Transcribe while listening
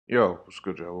Yo, what's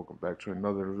good, y'all? Welcome back to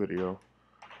another video.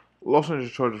 Los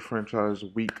Angeles Chargers franchise,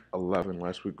 week 11.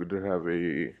 Last week we did have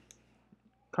a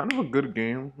kind of a good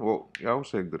game. Well, yeah, I would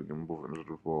say a good game, both ends of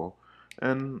the ball.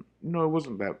 And, it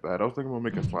wasn't that bad. I was thinking about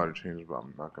making slider changes, but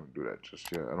I'm not going to do that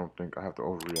just yet. I don't think I have to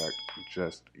overreact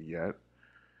just yet.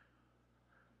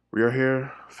 We are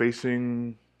here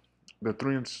facing the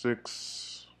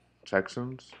 3-6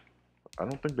 Texans. I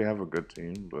don't think they have a good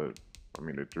team, but, I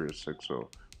mean, they're 3-6, so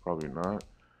probably not.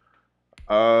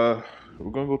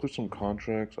 We're gonna go through some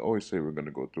contracts. I always say we're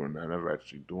gonna go through, and I never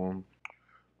actually do them.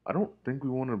 I don't think we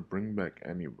want to bring back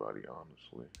anybody,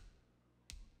 honestly.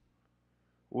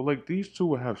 Well, like these two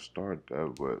will have start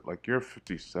dev, but like you're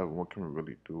 57. What can we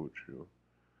really do with you?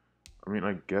 I mean,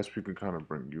 I guess we could kind of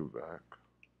bring you back.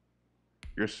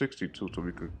 You're 62, so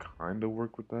we could kind of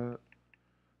work with that.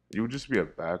 You would just be a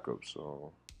backup,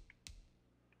 so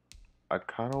I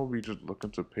kind of will be just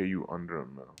looking to pay you under a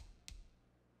mil.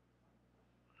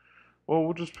 Well,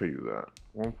 we'll just pay you that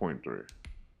 1.3,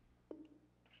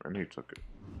 and he took it.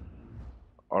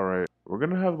 All right, we're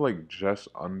gonna have like just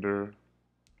under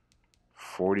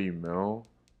 40 mil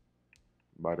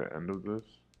by the end of this.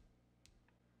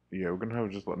 Yeah, we're gonna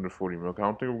have just under 40 mil. I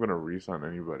don't think we're gonna re-sign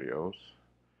anybody else.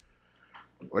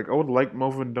 Like I would like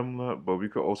Melvin Dunlap, but we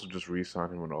could also just re-sign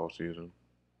him in the off season.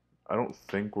 I don't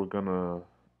think we're gonna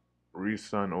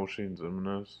re-sign O'Shane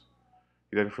Zimenez.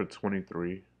 He's in for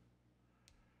 23.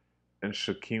 And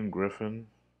Shaquem Griffin.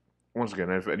 Once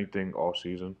again, if anything, off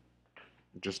season,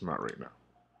 just not right now.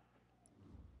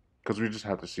 Because we just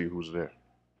have to see who's there.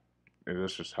 And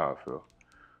that's just how I feel.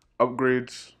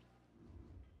 Upgrades.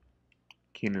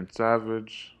 Keenan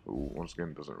Savage, who once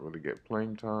again doesn't really get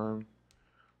playing time.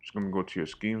 Just gonna go to your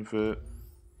scheme fit.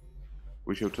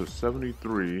 We show to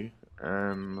 73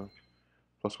 and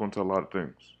 +1 to a lot of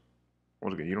things.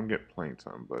 Once again, you don't get playing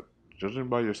time, but judging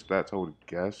by your stats, I would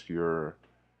guess you're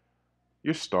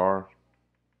star.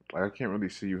 Like I can't really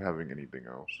see you having anything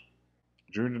else.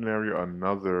 Junior Denario,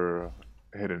 another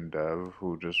hidden dev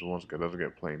who just once again doesn't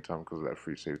get playing time because of that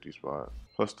free safety spot.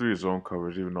 +3 zone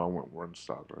coverage, even though I went run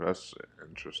stopper. That's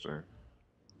interesting.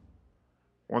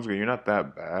 Once again, you're not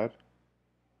that bad.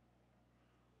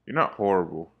 You're not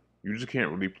horrible. You just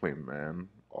can't really play man,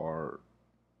 or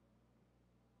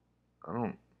I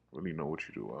don't really know what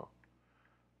you do well.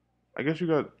 I guess you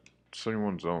got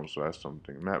 71 zones, so that's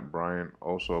something. Matt Bryant,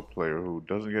 also a player who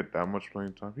doesn't get that much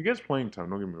playing time. He gets playing time,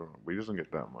 don't get me wrong, but he doesn't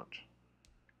get that much.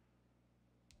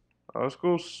 Let's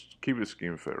go keep it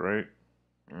scheme fit, right?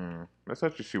 Let's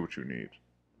actually see what you need.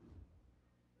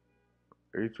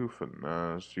 A2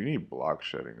 finesse. You need block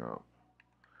shedding up.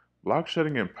 Block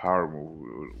shedding and power move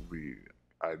would be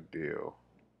ideal.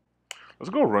 Let's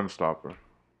go run stopper.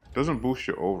 Doesn't boost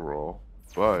your overall,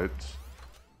 but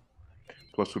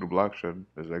 +2 to block shed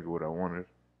is exactly what I wanted.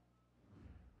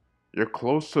 You're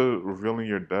close to revealing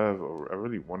your dev. I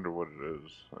really wonder what it is,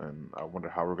 and I wonder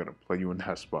how we're gonna play you in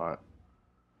that spot.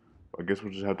 I guess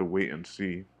we'll just have to wait and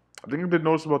see. I think I did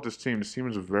notice about this team. This team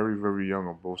is very, very young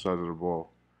on both sides of the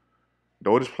ball. The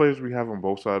oldest players we have on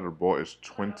both sides of the ball is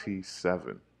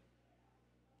 27.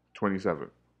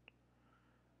 27.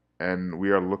 And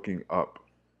we are looking up.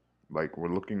 Like,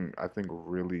 we're looking, I think,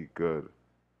 really good.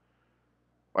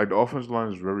 Like, the offensive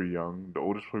line is very young. The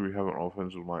oldest player we have on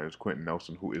offensive line is Quentin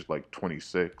Nelson, who is like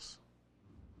 26.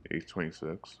 He's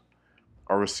 26.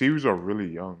 Our receivers are really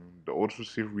young. The oldest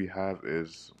receiver we have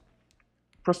is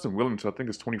Preston Williams, I think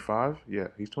is 25. Yeah,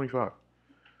 he's 25.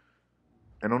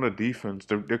 And on the defense,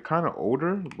 they're kind of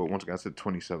older, but once again, I said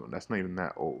 27. That's not even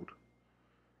that old.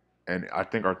 And I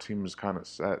think our team is kind of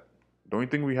set. The only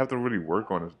thing we have to really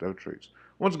work on is depth traits.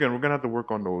 Once again, we're gonna have to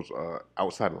work on those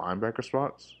outside linebacker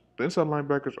spots. The inside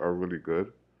linebackers are really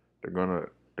good. They're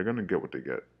gonna get what they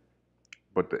get.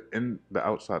 But the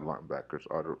outside linebackers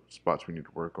are the spots we need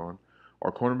to work on.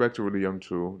 Our cornerbacks are really young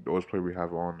too. The oldest player we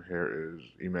have on here is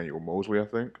Emmanuel Mosley, I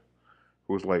think,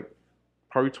 who's like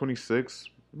probably 26,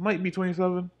 might be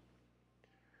 27.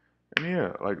 And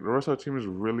yeah, like the rest of our team is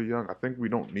really young. I think we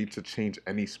don't need to change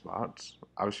any spots.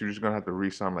 Obviously, we're just gonna have to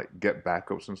re-sign, like get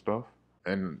backups and stuff.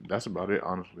 And that's about it,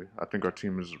 honestly. I think our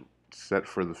team is set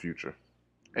for the future.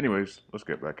 Anyways, let's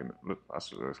get back in.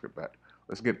 Let's get back.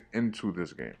 Let's get into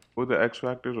this game. What are the X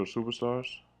Factors or superstars?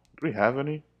 Do we have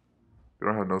any? They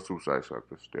don't have no superstar X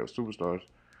Factors. They have superstars.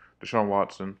 Deshaun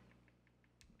Watson.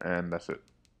 And that's it.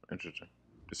 Interesting.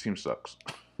 This team sucks.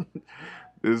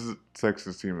 This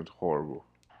Texas team is horrible.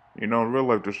 In real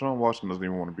life, Deshaun Watson doesn't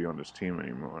even want to be on this team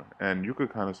anymore. And you could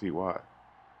kind of see why.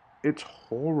 It's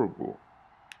horrible.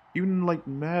 Even like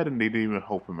Madden, they didn't even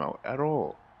help him out at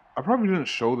all. I probably didn't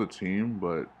show the team,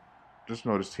 but just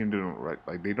know this team didn't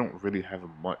like they don't really have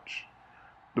much.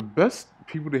 The best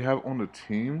people they have on the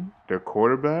team, their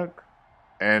quarterback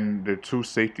and their two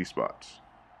safety spots.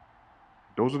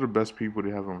 Those are the best people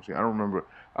they have on the team. I don't remember.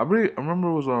 I remember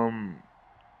it was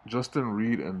Justin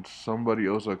Reed and somebody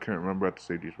else I can't remember at the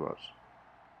safety spots.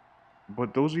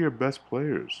 But those are your best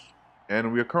players.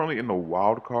 And we are currently in the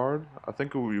wild card. I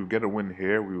think if we get a win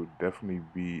here, we would definitely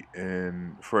be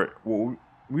in for. Well,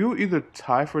 we will either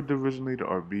tie for division leader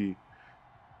or be.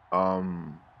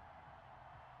 Um,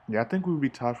 yeah, I think we would be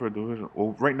tied for a division.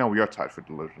 Well, right now we are tied for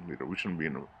division leader. We shouldn't be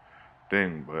in the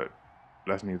thing, but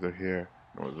that's neither here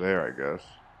nor there, I guess.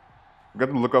 We got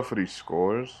to look out for these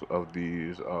scores of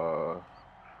these of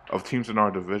teams in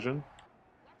our division.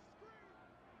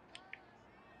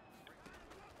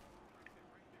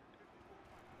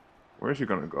 Where is he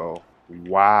gonna go?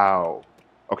 Wow.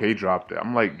 Okay, he dropped it.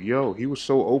 I'm like, yo, he was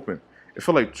so open. It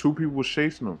felt like two people was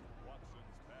chasing him,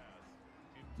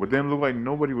 but then it looked like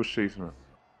nobody was chasing him.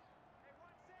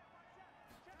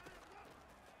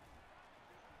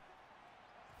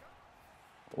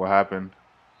 What happened?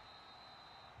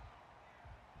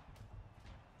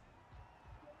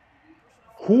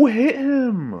 Who hit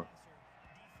him?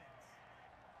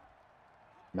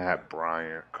 Matt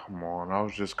Bryant. Come on. I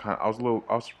was just I was a little.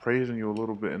 I was praising you a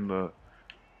little bit in the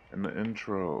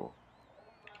intro.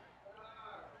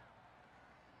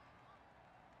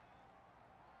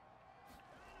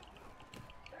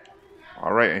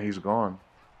 All right, and he's gone.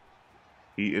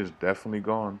 He is definitely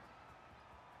gone.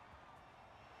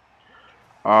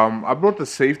 I brought the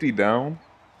safety down,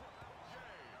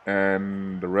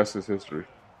 and the rest is history.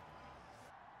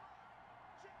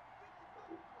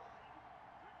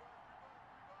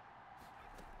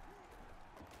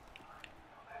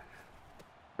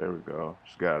 There we go.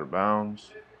 Just got out of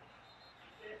bounds.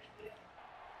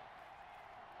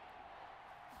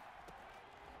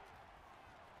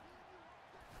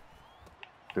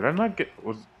 Did I not get?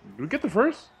 Did we get the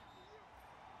first?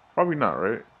 Probably not,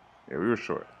 right? Yeah, we were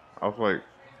short. I was like,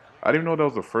 I didn't even know that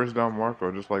was the first down mark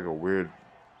or just like a weird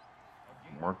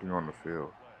marking on the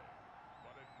field.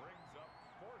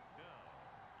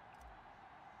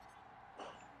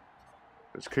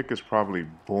 This kick is probably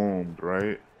boomed,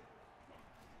 right?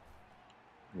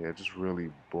 Yeah, just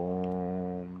really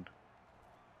boomed.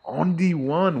 On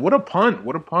D1. What a punt.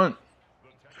 What a punt.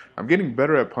 I'm getting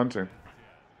better at punting.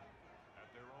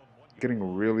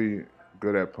 Getting really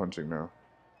good at punting now.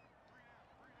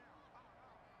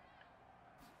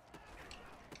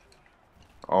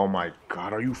 Oh my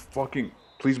god, are you fucking.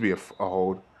 Please be a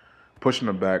hold. Pushing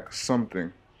the back.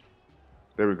 Something.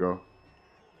 There we go.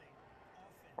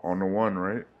 On the one,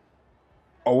 right?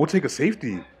 Oh, we'll take a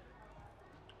safety.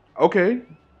 Okay.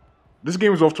 This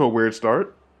game is off to a weird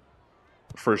start.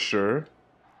 For sure.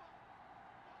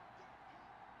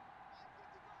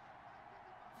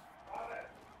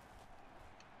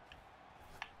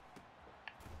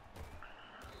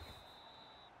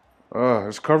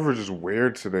 His coverage is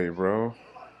weird today, bro.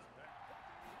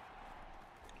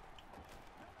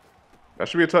 That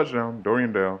should be a touchdown.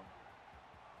 Dorian Dale.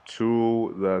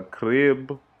 To the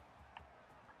crib.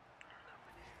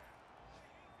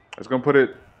 It's gonna put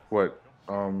it what?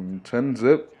 10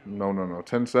 zip? No, no, no.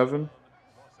 10-7?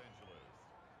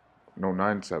 No,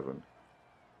 9-7.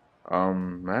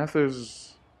 Math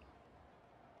is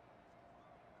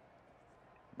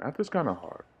kind of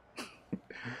hard.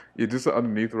 You just an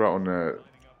underneath route on that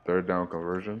third down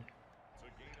conversion.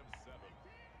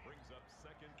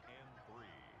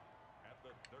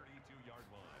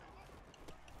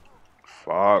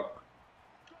 Fuck.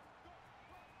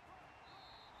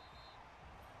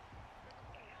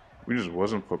 We just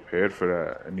wasn't prepared for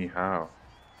that anyhow.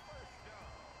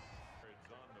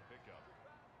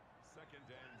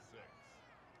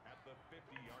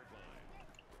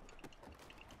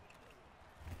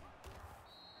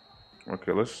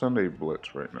 Okay, let's send a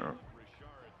blitz right now.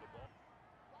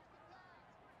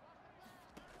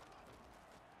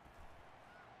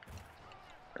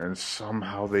 And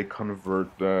somehow they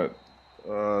convert that.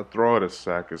 Throw out a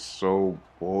sack is so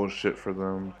bullshit for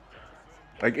them.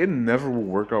 Like, it never will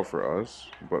work out for us,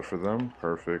 but for them,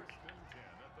 perfect.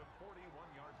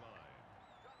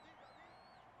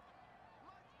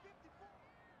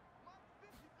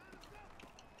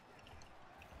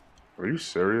 Are you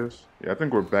serious? Yeah, I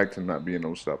think we're back to not being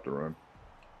able to stop the run.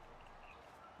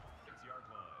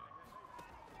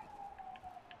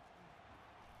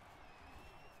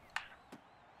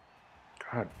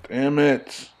 God damn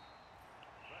it.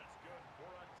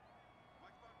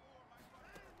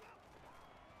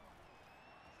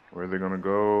 Where are they going to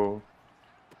go?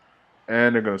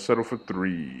 And they're going to settle for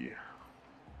 3.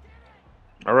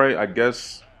 All right, I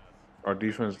guess our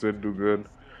defense did do good.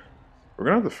 We're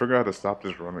gonna have to figure out how to stop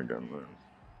this run again, man.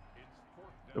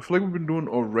 I feel like we've been doing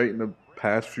alright in the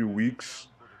past few weeks,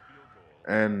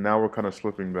 and now we're kind of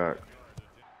slipping back.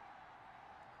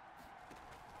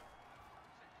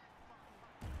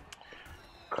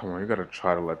 Come on, you gotta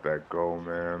try to let that go,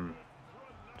 man.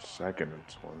 2nd and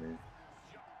 20.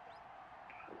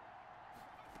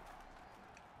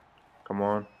 Come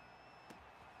on.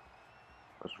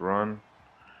 Let's run.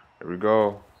 There we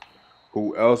go.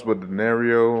 Who else but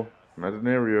Denario? Not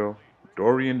Denario.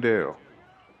 Dorian Dale.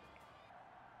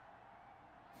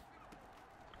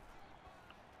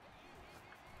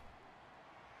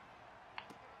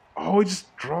 Oh, he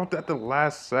just dropped at the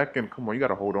last second. Come on, you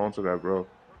gotta hold on to that, bro.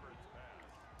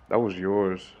 That was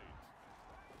yours.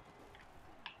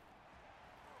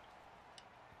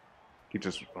 He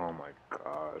just, oh my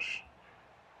gosh.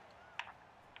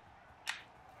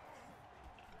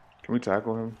 Can we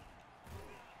tackle him?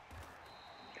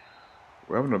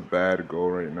 We're having a bad goal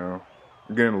right now.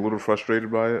 I'm getting a little frustrated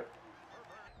by it.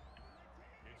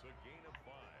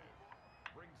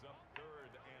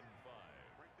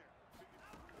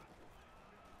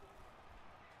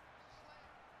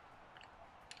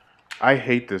 I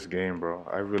hate this game, bro.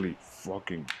 I really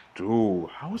fucking do.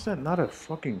 How is that not a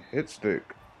fucking hit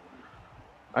stick?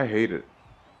 I hate it.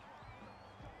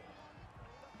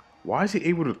 Why is he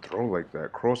able to throw like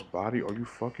that? Cross body? Are you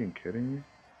fucking kidding me?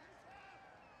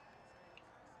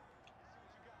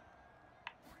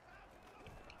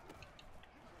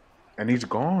 And he's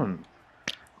gone.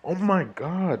 Oh my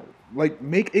god. Like,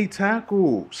 make a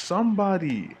tackle.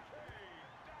 Somebody.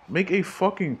 Make a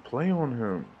fucking play on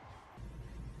him.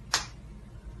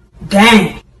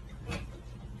 Dang.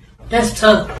 That's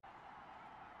tough.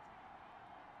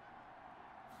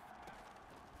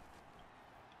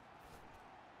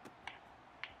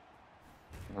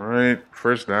 Alright,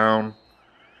 first down.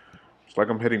 It's like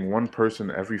I'm hitting one person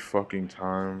every fucking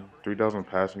time. 3,000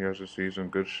 passing yards this season.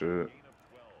 Good shit.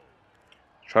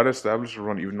 Try to establish a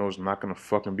run even though it's not gonna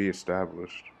fucking be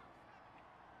established.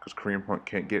 Because Kareem Hunt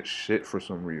can't get shit for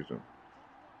some reason.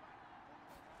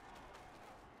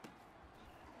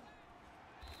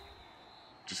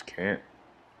 Just can't.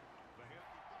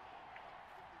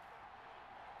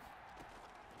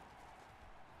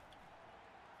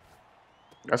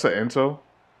 That's an Ento.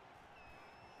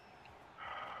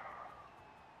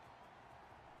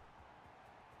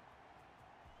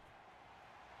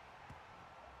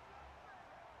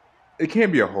 It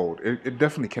can't be a hold. It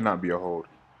definitely cannot be a hold.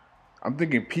 I'm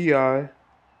thinking PI,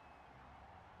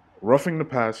 roughing the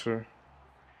passer.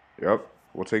 Yep,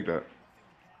 we'll take that.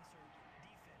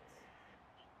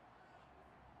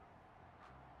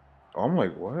 Oh, I'm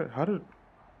like, what? How did...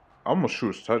 I almost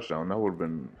shoot his touchdown. That would have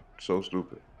been so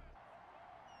stupid.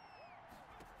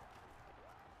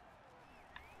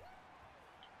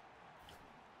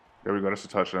 There we go. That's a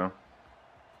touchdown.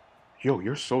 Yo,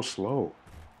 you're so slow.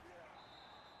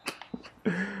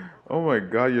 Oh my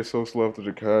god, you're so slow after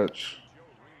the catch.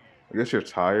 I guess you're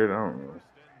tired. I don't know.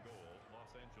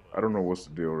 I don't know what's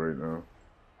the deal right now.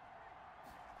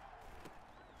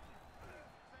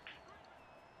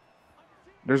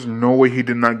 There's no way he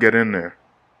did not get in there.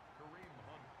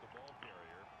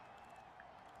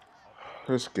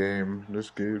 This game. Please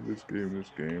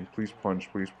punch,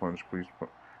 please punch, please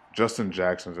punch. Justin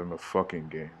Jackson's in the fucking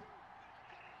game.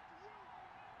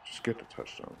 Just get the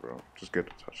touchdown, bro. Just get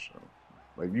the touchdown.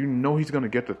 Like, you know he's going to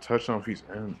get the touchdown if he's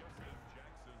in.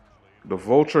 The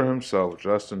vulture himself,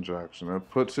 Justin Jackson.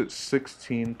 That puts it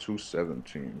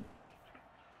 16-17.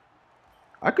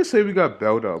 I could say we got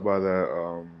bailed out by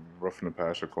that roughing the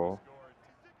passer call.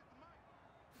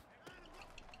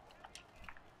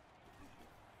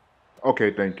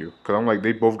 Okay, thank you. Because I'm like,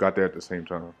 they both got there at the same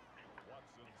time.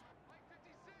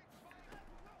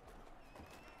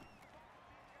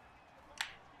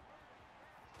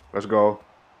 Let's go.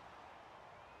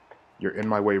 You're in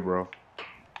my way, bro.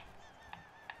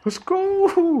 Let's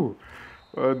go.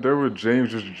 There were James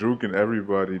just juking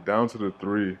everybody down to the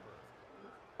 3.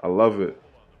 I love it.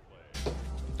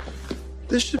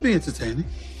 This should be entertaining.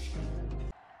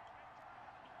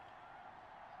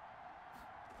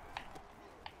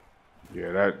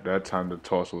 Yeah, that time the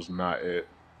toss was not it.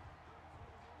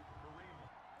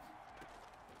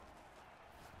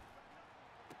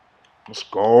 Let's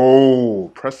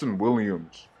go. Preston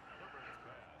Williams.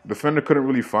 Defender couldn't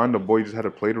really find the boy. He just had to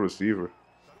play the receiver.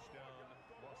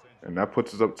 And that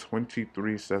puts us up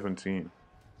 23-17.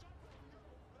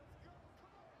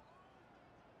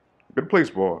 Good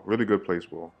place ball. Really good place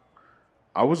ball.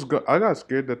 I got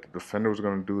scared that the defender was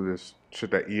going to do this shit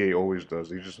that EA always does.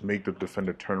 They just make the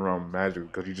defender turn around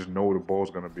magic because you just know where the ball's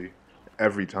going to be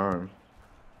every time.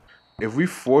 If we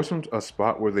force them to a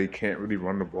spot where they can't really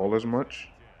run the ball as much,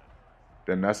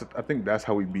 then I think that's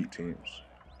how we beat teams.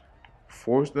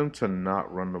 Force them to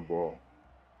not run the ball.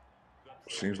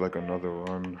 Seems like another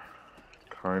run.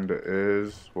 Kinda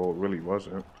is. Well, it really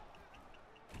wasn't.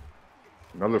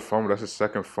 Another fumble. That's his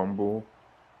second fumble.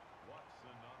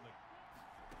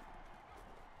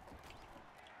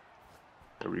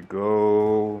 There we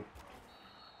go.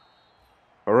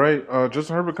 All right.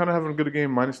 Justin Herbert kind of having a good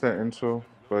game minus that into,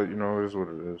 but you know it is what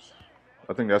it is.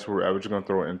 I think that's where we're at. We're just gonna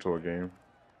throw it into a game.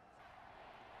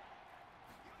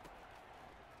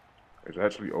 It's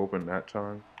actually open that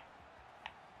time,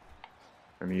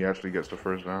 and he actually gets the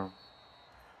first down.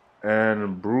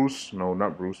 And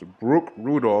Brooke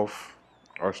Rudolph,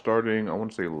 our starting, I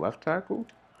want to say left tackle,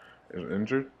 is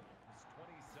injured.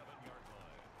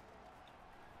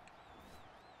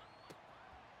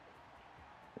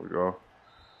 There we go.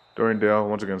 Dorian Dale,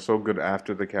 once again, so good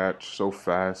after the catch, so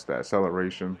fast, that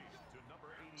acceleration.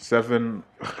 7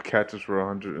 catches for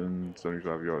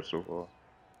 175 yards so far.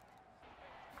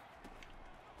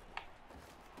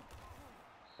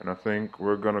 And I think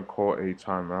we're going to call a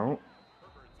timeout.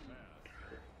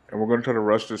 And we're going to try to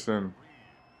rush this in.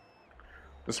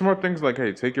 The smart thing's like,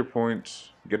 hey, take your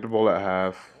points, get the ball at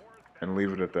half, and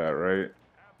leave it at that, right?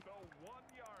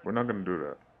 We're not going to do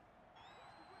that.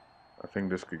 I think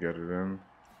this could get it in.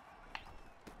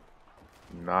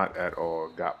 Not at all.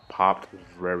 Got popped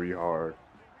very hard.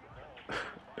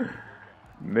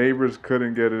 Neighbors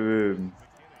couldn't get it in.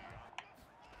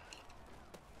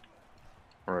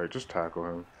 Alright, just tackle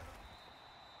him.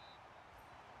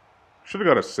 Should have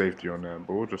got a safety on that,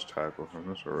 but we'll just tackle him.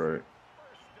 That's alright.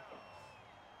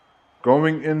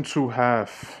 Going into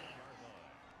half.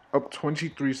 Up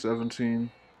 23-17. And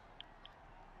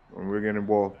we're getting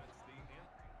ball.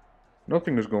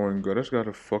 Nothing is going good. I just got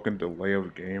a fucking delay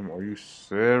of game. Are you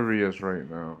serious right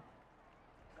now?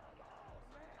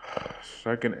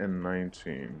 2nd and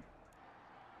 19.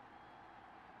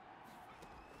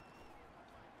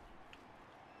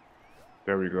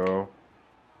 There we go.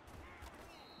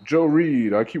 Joe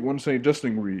Reed. I keep wanting to say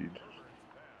Justin Reed.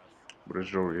 But it's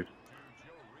Joe Reed.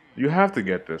 You have to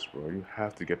get this, bro. You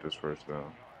have to get this first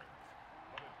down.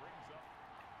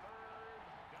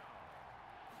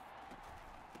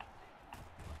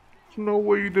 There's no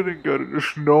way you didn't get it.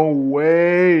 There's no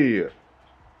way.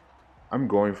 I'm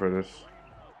going for this.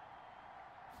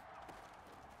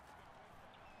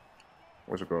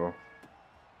 Where's it go?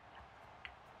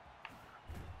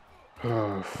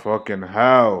 Fucking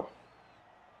hell.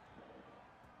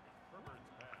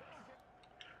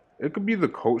 It could be the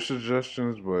coach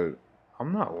suggestions, but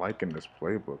I'm not liking this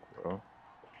playbook, bro.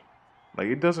 Like,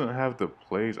 it doesn't have the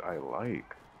plays I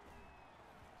like.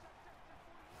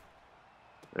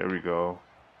 There we go.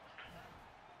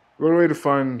 Good way to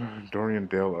find Dorian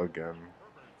Dale again.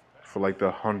 For like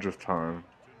the 100th time.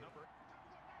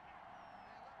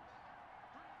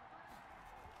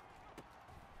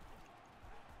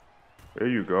 There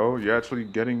you go. You're actually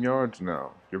getting yards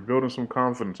now. You're building some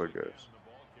confidence, I guess.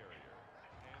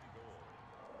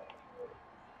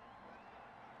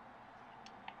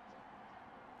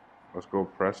 Let's go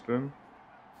Preston.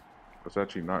 Let's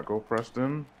actually not go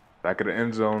Preston. Back of the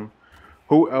end zone.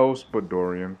 Who else but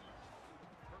Dorian?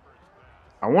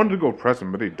 I wanted to go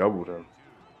Preston, but they doubled him.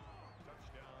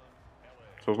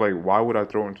 So it's like, why would I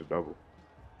throw into double?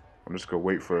 I'm just going to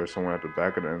wait for someone at the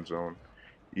back of the end zone.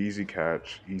 Easy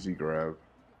catch, easy grab.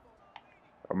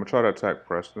 I'm going to try to attack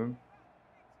Preston.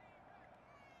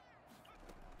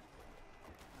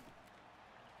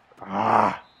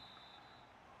 Ah!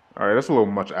 Alright, that's a little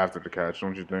much after the catch,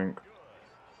 don't you think?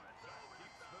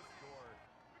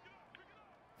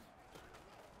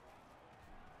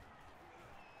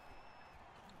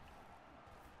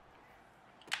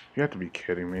 You have to be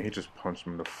kidding me. He just punched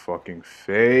him in the fucking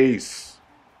face.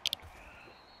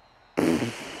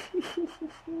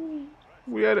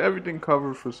 We had everything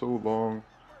covered for so long.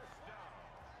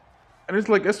 And it's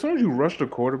like, as soon as you rush the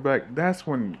quarterback, that's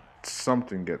when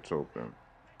something gets open.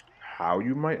 How,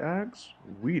 you might ask?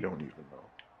 We don't even know.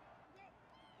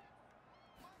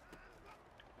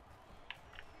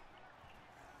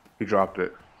 He dropped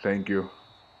it. Thank you.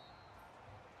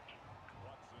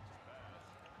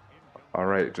 All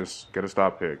right, just get a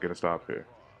stop here. Get a stop here.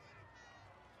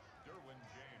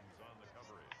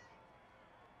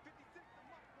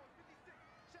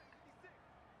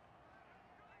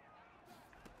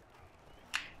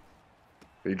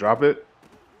 Did he drop it?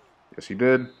 Yes, he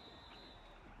did.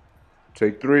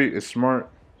 Take 3. It's smart.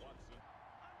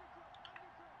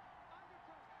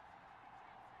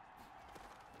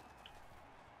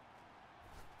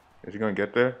 Is he going to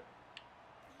get there?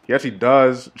 He actually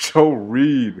does. Joe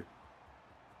Reed.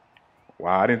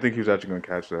 Wow, I didn't think he was actually gonna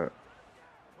catch that.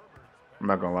 I'm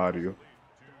not gonna lie to you.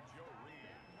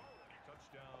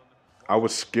 I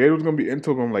was scared it was gonna be into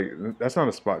him. I'm like, that's not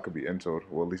a spot could be into.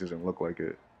 Well, at least it didn't look like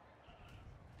it.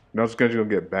 Now it's gonna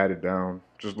get batted down.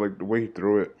 Just like the way he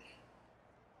threw it.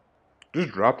 Just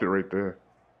dropped it right there.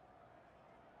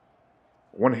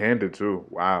 One-handed too.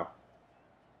 Wow.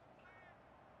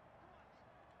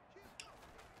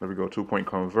 There we go. 2-point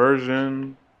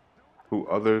conversion. Who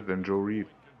other than Joe Reed?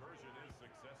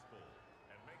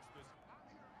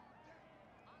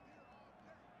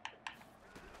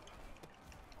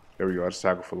 There we go. That's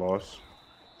tackle for loss. Is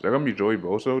that gonna be Joey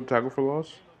Bosa tackle for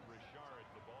loss?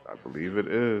 I believe it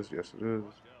is. Yes, it is.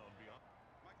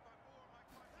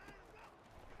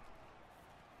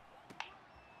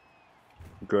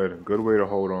 Good. Good way to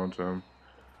hold on to him.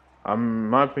 In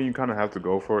my opinion, you kind of have to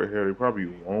go for it here. They probably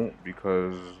won't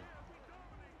because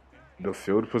the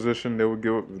field position they would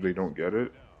give up if they don't get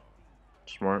it.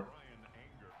 Smart.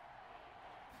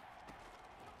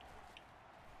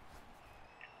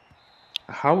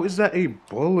 How is that a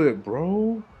bullet,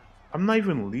 bro? I'm not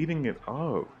even leading it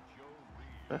up.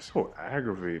 That's so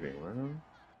aggravating, man.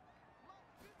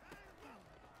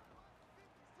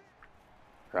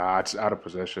 Ah, it's out of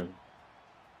possession.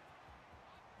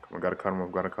 Come on, gotta cut him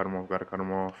off, gotta cut him off, gotta cut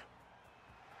him off.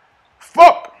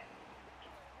 Fuck!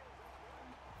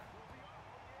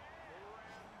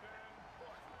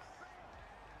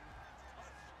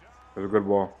 That's a good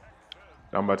ball.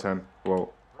 Down by 10.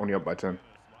 Well, only up by 10.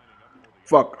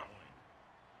 Fuck.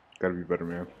 Gotta be better,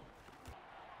 man.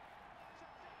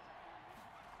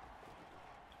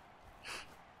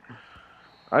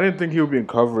 I didn't think he would be in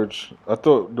coverage. I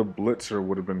thought the blitzer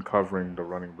would have been covering the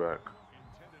running back.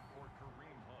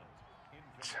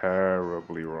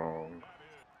 Terribly wrong.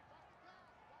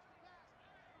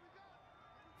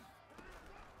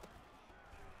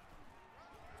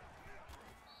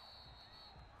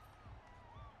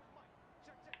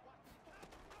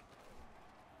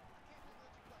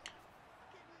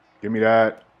 Give me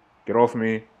that. Get off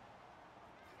me.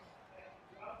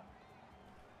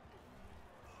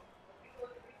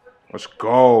 Let's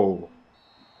go.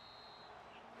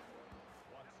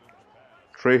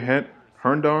 Trey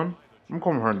Herndon? I'm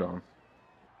calling him Herndon.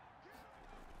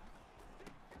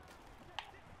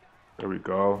 There we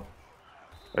go.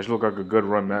 That should look like a good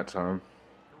run that time.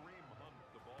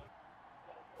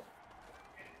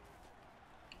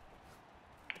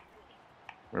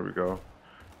 There we go.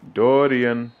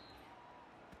 Dorian.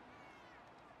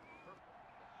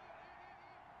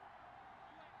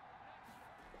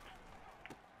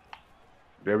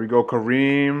 There we go,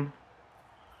 Kareem.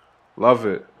 Love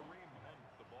it.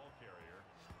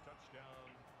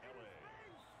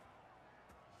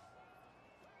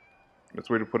 That's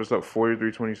way to put us up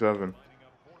 43-27.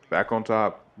 Back on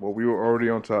top. Well, we were already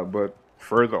on top, but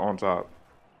further on top.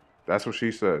 That's what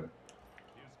she said.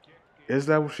 Is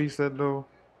that what she said, though?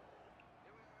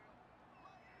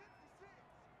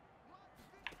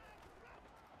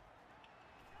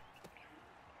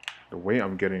 The way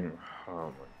I'm getting...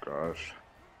 Oh, my gosh.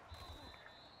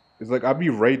 It's like, I'd be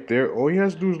right there. All he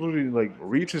has to do is literally, like,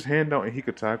 reach his hand out and he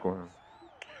could tackle him.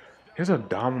 His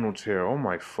abdominal tear. Oh,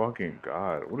 my fucking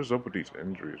God. What is up with these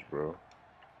injuries, bro?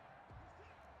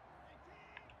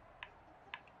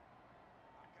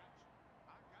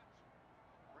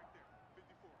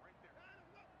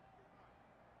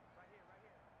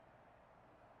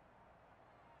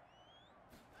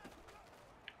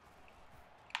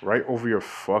 Right over your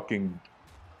fucking...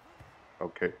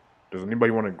 Okay. Does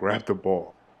anybody want to grab the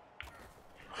ball?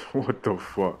 What the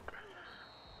fuck?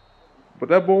 But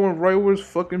that ball went right over his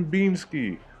fucking bean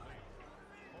ski.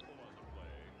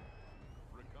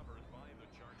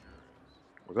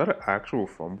 Was that an actual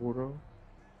fumble, though?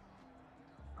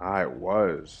 Ah, it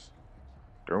was.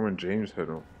 Derwin James hit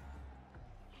him.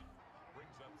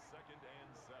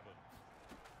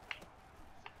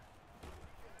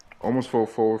 Almost fell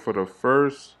forward for the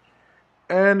first.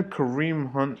 And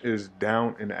Kareem Hunt is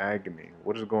down in agony.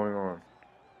 What is going on?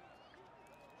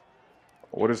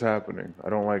 What is happening? I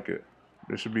don't like it.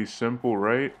 This should be simple,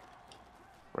 right?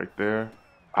 Right there.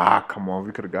 Ah, come on.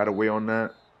 We could have got away on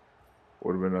that.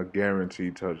 Would have been a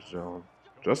guaranteed touchdown.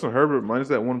 Justin Herbert, minus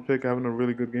that one pick, having a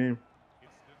really good game.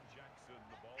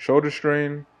 Shoulder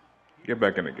strain. Get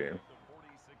back in the game.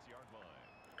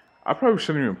 I probably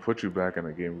shouldn't even put you back in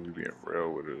the game if we're being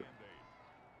real with it.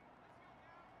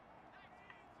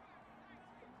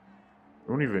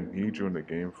 I don't even need you in the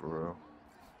game for real.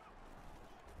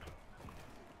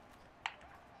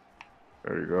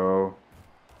 There you go.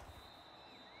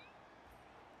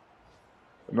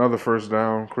 Another first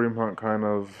down. Kareem Hunt kind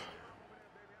of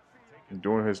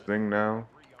doing his thing now.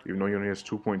 even though he only has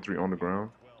 2.3 on the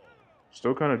ground.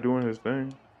 Still kind of doing his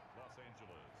thing.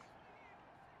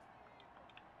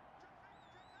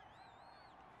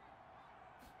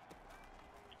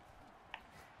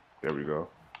 There we go.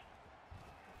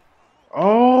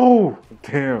 Oh,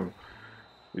 damn.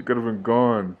 He could have been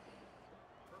gone.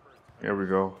 There we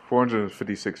go.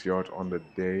 456 yards on the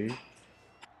day.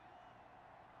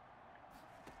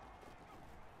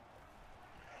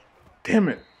 Damn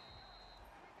it.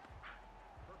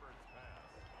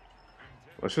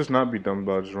 Let's just not be dumb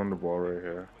about it. Just run the ball right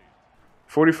here.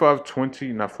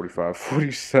 45-20, not 45,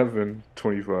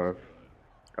 47-25.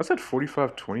 I said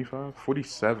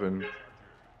 45-25,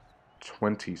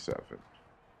 47-27.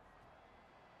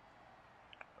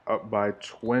 Up by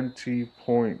 20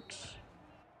 points.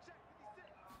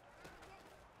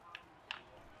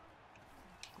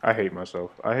 I hate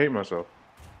myself. I hate myself.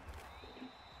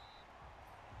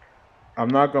 I'm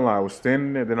not gonna lie, I was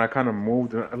standing there, then I kind of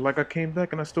moved, and like I came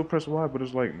back and I still pressed Y, but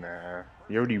it's like, nah,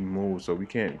 you already moved, so we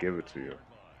can't give it to you.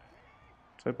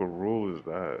 What type of rule is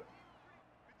that?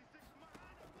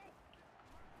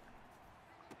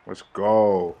 Let's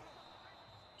go.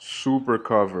 Super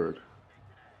covered.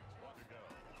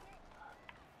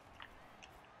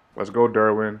 Let's go,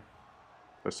 Derwin.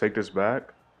 Let's take this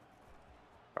back.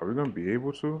 Are we gonna be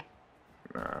able to?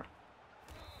 Nah.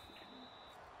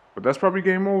 But that's probably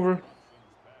game over.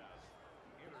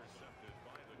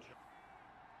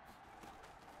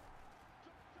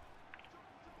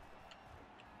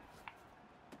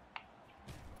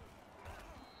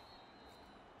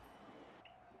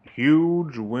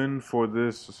 Huge win for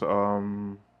this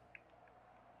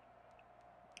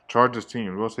Chargers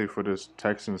team. We'll say for this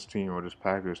Texans team or this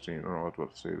Packers team. I don't know what I was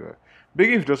about to say that. Big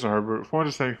game's Justin Herbert,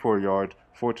 474 yards,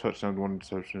 4 touchdowns, 1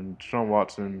 interception. Deshaun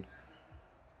Watson.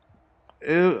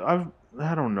 I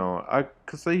don't know. I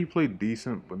could say he played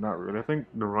decent, but not really. I think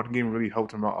the run game really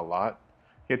helped him out a lot.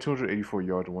 He had 284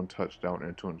 yards, 1 touchdown,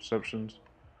 and 2 interceptions.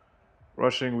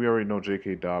 Rushing, we already know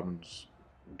J.K. Dobbins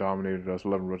dominated us.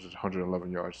 11 rushes, 111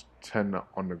 yards, 10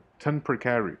 per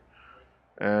carry,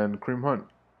 and Kareem Hunt,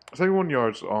 71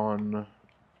 yards on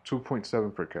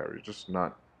 2.7 per carry. Just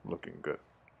not looking good.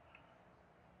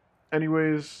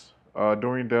 Anyways,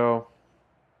 Dorian Dell,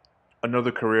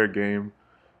 another career game.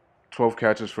 12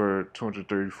 catches for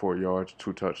 234 yards,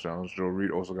 2 touchdowns. Joe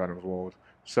Reed also got involved.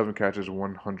 7 catches,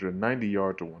 190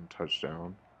 yards, 1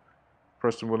 touchdown.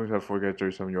 Preston Williams had 4 catches,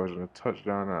 37 yards, and a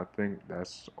touchdown. And I think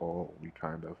that's all we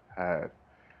kind of had.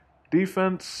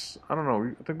 Defense, I don't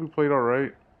know. I think we played all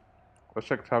right. Let's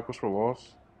check tackles for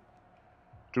loss.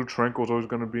 Drew Tranquil's always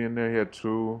going to be in there. He had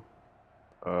 2.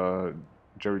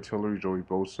 Jerry Tillery, Joey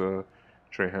Bosa,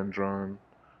 Trey Hendron,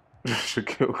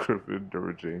 Shaquille Griffin,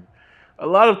 Derrick James. A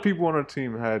lot of people on our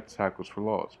team had tackles for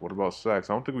loss. What about sacks?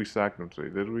 I don't think we sacked them today,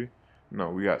 did we? No,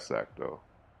 we got sacked though.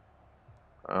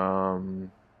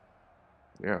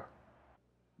 Yeah.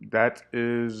 That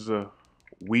is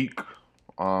week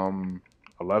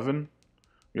 11.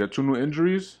 We had 2 new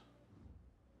injuries.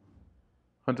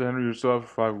 Hunter Henry was still out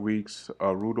for 5 weeks.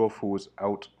 Rudolph, who was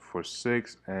out for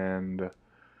 6, and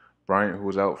Bryant, who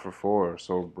was out for 4.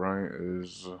 So Bryant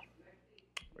is,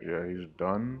 he's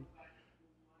done.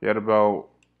 He had about,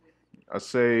 I'd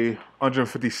say,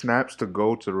 150 snaps to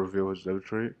go to reveal his depth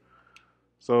chart.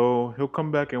 So he'll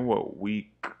come back in what,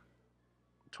 week?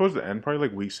 Towards the end, probably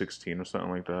like week 16 or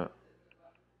something like that.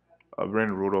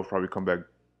 Brandon Rudolph probably come back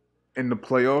in the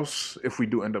playoffs if we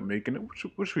do end up making it,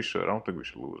 which we should. I don't think we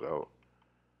should lose out.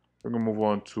 We're going to move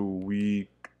on to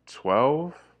week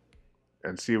 12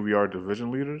 and see if we are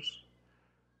division leaders.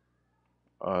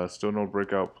 Still no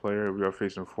breakout player. We are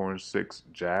facing 4-6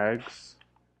 Jags.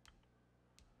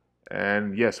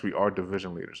 And yes, we are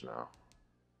division leaders now.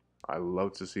 I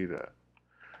love to see that.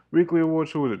 Weekly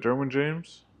awards, who was it? Derwin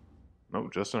James?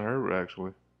 Nope, Justin Herbert,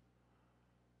 actually.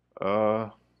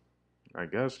 I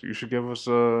guess you should give us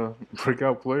a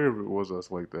breakout player if it was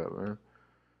us like that, man.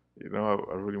 You know,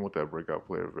 I really want that breakout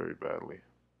player very badly.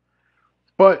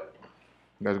 But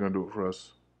that's going to do it for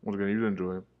us. Once again, if you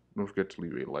enjoy it, don't forget to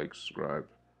leave a like, subscribe,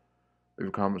 leave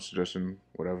a comment, suggestion,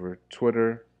 whatever.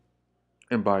 Twitter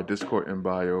in bio, Discord in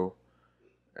bio,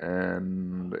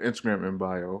 and Instagram in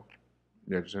bio.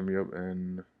 Yeah, just hit me up,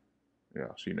 and yeah,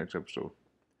 I'll see you next episode.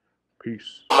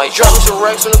 Peace. Might drop some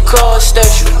racks on the car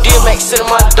statue. DMX sending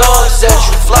my dogs at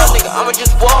you. Fly nigga, I'ma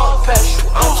just walk past you.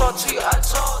 I don't talk to you, I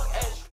talk.